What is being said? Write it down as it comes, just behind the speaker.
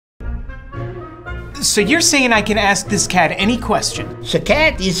So you're saying I can ask this cat any question? The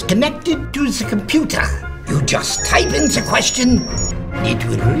cat is connected to the computer. You just type in the question, it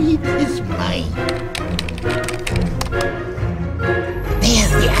will read his mind.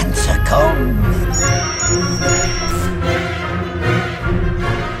 There the answer comes.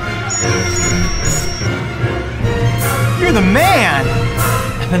 You're the man!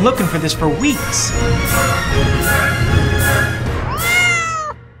 I've been looking for this for weeks.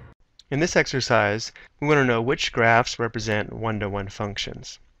 In this exercise, we want to know which graphs represent one-to-one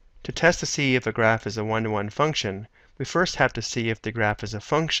functions. To test to see if a graph is a one-to-one function, we first have to see if the graph is a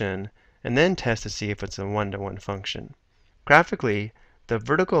function, and then test to see if it's a one-to-one function. Graphically, the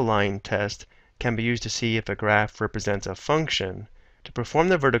vertical line test can be used to see if a graph represents a function. To perform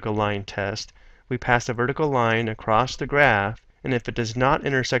the vertical line test, we pass a vertical line across the graph, and if it does not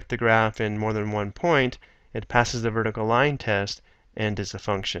intersect the graph in more than one point, it passes the vertical line test and is a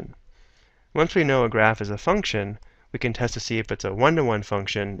function. Once we know a graph is a function, we can test to see if it's a one-to-one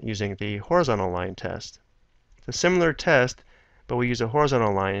function using the horizontal line test. It's a similar test, but we use a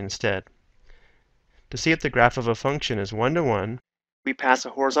horizontal line instead. To see if the graph of a function is one-to-one, we pass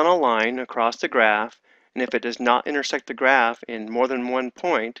a horizontal line across the graph, and if it does not intersect the graph in more than one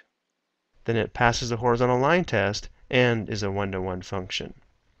point, then it passes the horizontal line test and is a one-to-one function.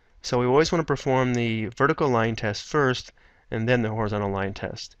 So we always want to perform the vertical line test first and then the horizontal line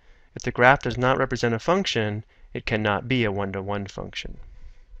test. If the graph does not represent a function, it cannot be a one-to-one function.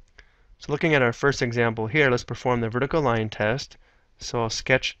 So looking at our first example here, let's perform the vertical line test. So I'll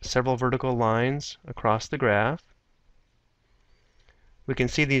sketch several vertical lines across the graph. We can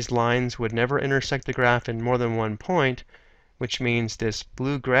see these lines would never intersect the graph in more than one point, which means this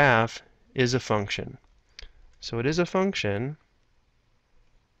blue graph is a function. So it is a function.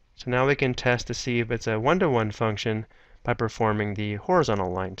 So now we can test to see if it's a one-to-one function by performing the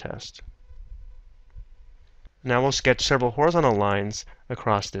horizontal line test. Now we'll sketch several horizontal lines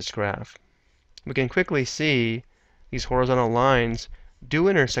across this graph. We can quickly see these horizontal lines do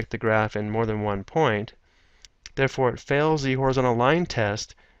intersect the graph in more than one point. Therefore, it fails the horizontal line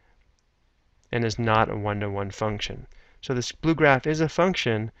test and is not a one-to-one function. So this blue graph is a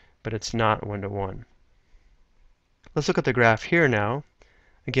function, but it's not one-to-one. Let's look at the graph here now.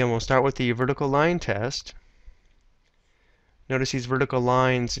 Again, we'll start with the vertical line test. Notice these vertical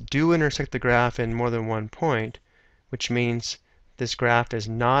lines do intersect the graph in more than one point, which means this graph is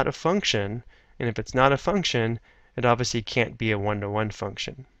not a function, and if it's not a function, it obviously can't be a one-to-one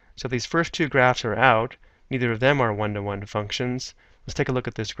function. So these first two graphs are out. Neither of them are one-to-one functions. Let's take a look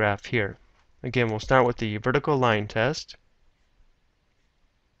at this graph here. Again, we'll start with the vertical line test.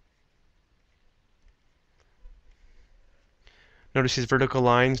 Notice these vertical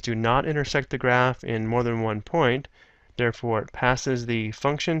lines do not intersect the graph in more than one point. Therefore, it passes the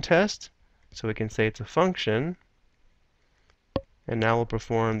function test, so we can say it's a function. And now we'll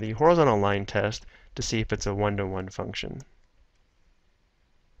perform the horizontal line test to see if it's a one-to-one function.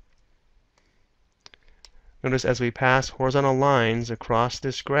 Notice as we pass horizontal lines across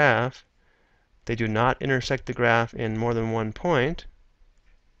this graph, they do not intersect the graph in more than one point.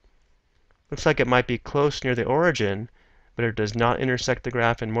 Looks like it might be close near the origin, but it does not intersect the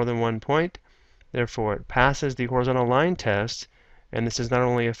graph in more than one point. Therefore, it passes the horizontal line test, and this is not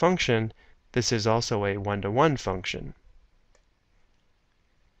only a function, this is also a one-to-one function.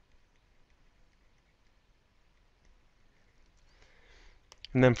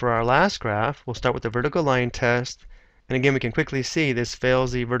 And then for our last graph, we'll start with the vertical line test. And again, we can quickly see this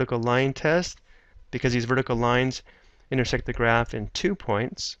fails the vertical line test because these vertical lines intersect the graph in 2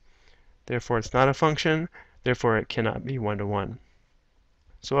 points. Therefore, it's not a function. Therefore, it cannot be one-to-one.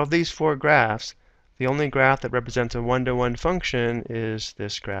 So of these 4 graphs, the only graph that represents a one-to-one function is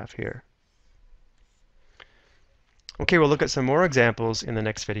this graph here. Okay, we'll look at some more examples in the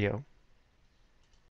next video.